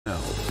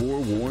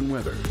forewarn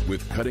weather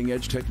with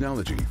cutting-edge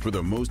technology for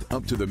the most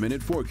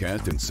up-to-the-minute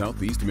forecast in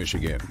southeast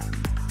Michigan.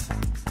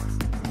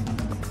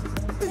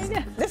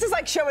 This is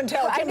like show and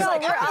tell. I know,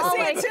 like,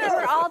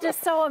 we're all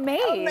just so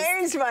amazed.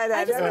 Amazed by that.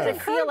 I just want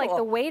to feel like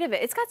the weight of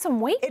it. It's got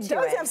some weight to it. It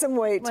does have some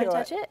weight to it.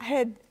 Touch it? I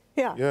had,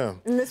 yeah.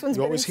 And this one's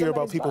you always hear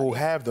about people who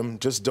have them,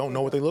 just don't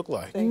know what they look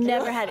like.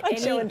 Never had any.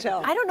 Show and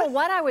tell. I don't know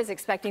what I was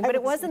expecting, but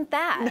it wasn't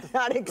that.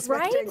 Not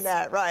expecting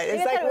that, right?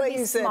 Maybe it's like what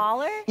you said.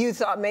 Smaller? You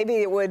thought maybe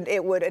it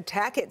would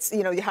attack its,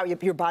 you know, how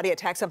your body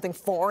attacks something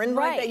foreign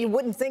like that. You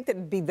wouldn't think that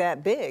it'd be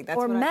that big. That's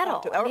or what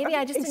metal. I Maybe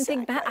I just didn't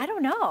think back. I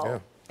don't know. Yeah.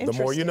 The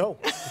more you know.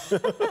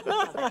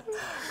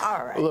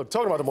 All right. Look,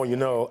 talking about the more you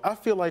know, I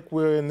feel like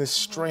we're in this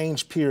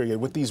strange period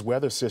with these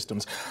weather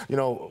systems. You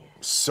know,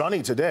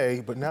 sunny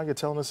today, but now you're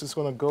telling us it's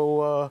going to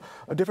go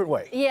a different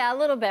way. Yeah, a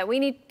little bit. We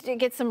need to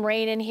get some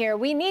rain in here.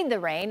 We need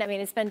the rain. I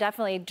mean, it's been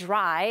definitely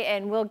dry,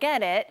 and we'll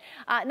get it.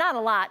 Not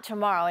a lot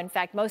tomorrow. In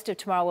fact, most of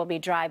tomorrow will be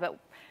dry, but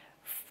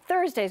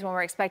Thursday's when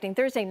we're expecting.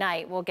 Thursday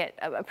night, we'll get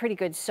a pretty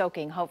good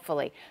soaking,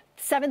 hopefully.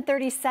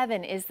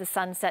 7:37 is the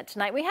sunset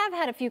tonight. We have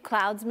had a few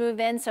clouds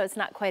move in, so it's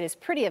not quite as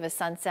pretty of a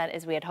sunset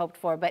as we had hoped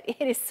for, but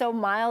it is so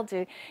mild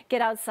to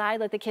get outside,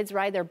 let the kids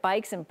ride their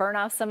bikes and burn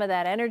off some of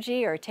that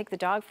energy, or take the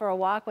dog for a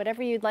walk,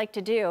 whatever you'd like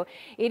to do.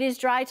 It is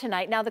dry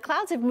tonight. Now, the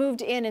clouds have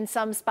moved in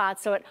some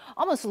spots, so it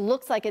almost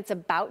looks like it's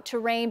about to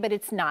rain, but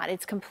it's not.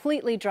 It's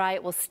completely dry.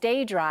 It will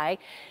stay dry.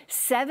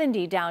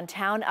 70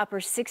 downtown,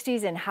 upper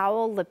 60s in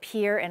Howell,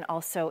 Lapeer, and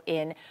also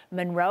in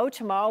Monroe.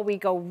 Tomorrow, we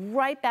go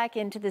right back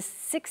into the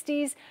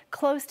 60s,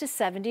 close to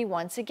 70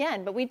 once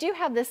again. But we do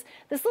have this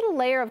little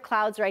layer of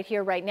clouds right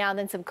here right now, and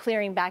then some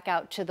clearing back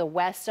out to the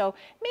west. So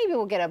maybe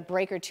we'll get a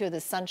break or two of the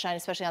sunshine,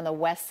 especially on the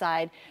west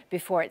side,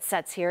 before it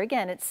sets here.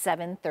 Again, it's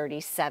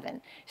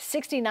 7:37.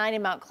 69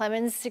 in Mount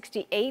Clemens,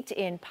 68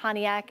 in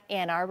Pontiac,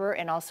 Ann Arbor,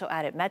 and also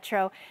out at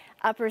Metro.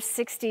 Upper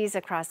 60s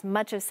across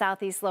much of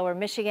southeast lower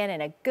Michigan,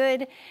 and a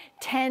good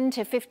 10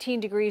 to 15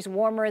 degrees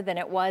warmer than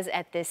it was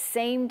at this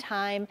same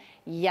time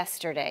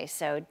yesterday.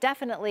 So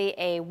definitely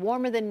a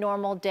warmer than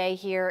normal day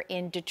here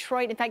in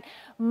Detroit. In fact,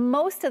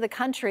 most of the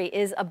country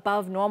is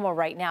above normal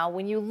right now.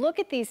 When you look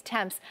at these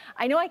temps,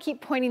 I know I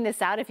keep pointing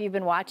this out if you've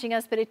been watching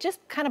us, but it just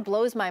kind of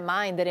blows my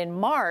mind that in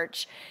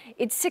March,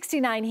 it's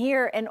 69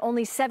 here and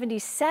only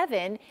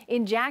 77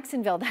 in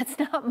Jacksonville. That's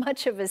not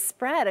much of a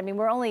spread. I mean,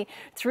 we're only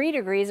 3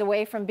 degrees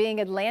away from being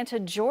Atlanta,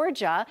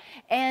 Georgia,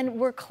 and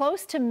we're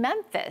close to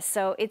Memphis.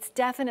 So it's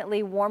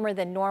definitely warmer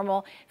than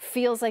normal.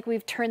 Feels like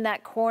we've turned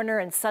that corner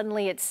and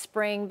suddenly it's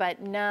spring,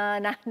 but no,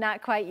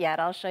 not quite yet.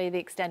 I'll show you the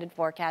extended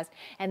forecast,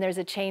 and there's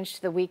a change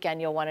to the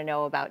weekend you'll want to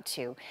know about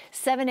too.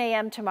 7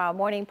 a.m. tomorrow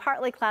morning,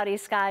 partly cloudy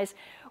skies.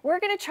 We're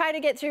going to try to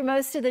get through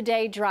most of the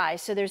day dry.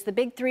 So there's the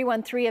big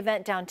 313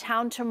 event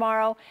downtown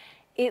tomorrow.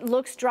 It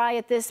looks dry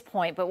at this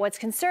point, but what's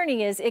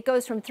concerning is it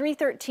goes from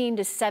 3:13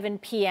 to 7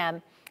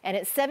 p.m. And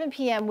at 7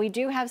 p.m., we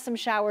do have some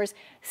showers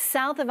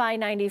south of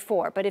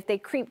I-94. But if they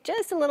creep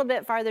just a little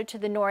bit farther to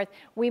the north,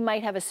 we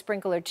might have a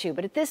sprinkle or two.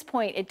 But at this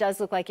point, it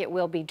does look like it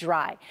will be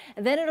dry.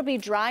 And then it'll be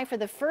dry for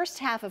the first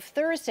half of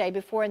Thursday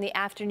before in the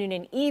afternoon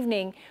and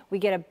evening, we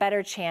get a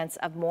better chance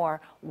of more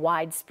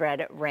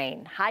widespread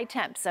rain. High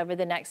temps over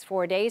the next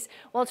 4 days.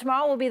 Well,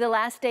 tomorrow will be the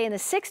last day in the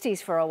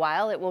 60s for a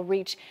while. It will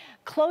reach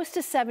close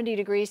to 70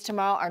 degrees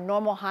tomorrow. Our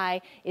normal high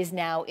is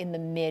now in the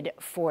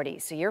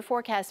mid-40s. So your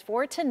forecast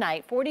for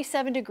tonight,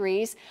 47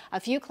 degrees,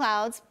 a few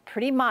clouds,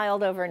 pretty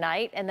mild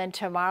overnight, and then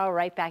tomorrow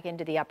right back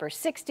into the upper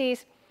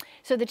 60s.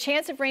 So the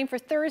chance of rain for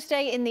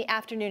Thursday in the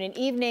afternoon and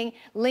evening,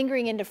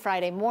 lingering into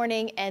Friday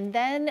morning, and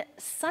then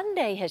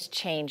Sunday has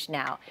changed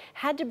now.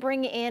 Had to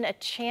bring in a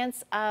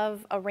chance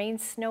of a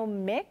rain-snow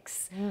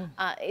mix.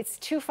 It's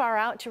too far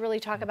out to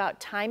really talk about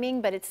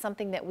timing, but it's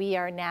something that we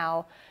are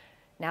now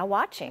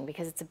watching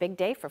because it's a big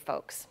day for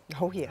folks.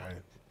 Oh, yeah.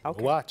 Right.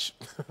 Okay. Watch.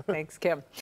 Thanks, Kim.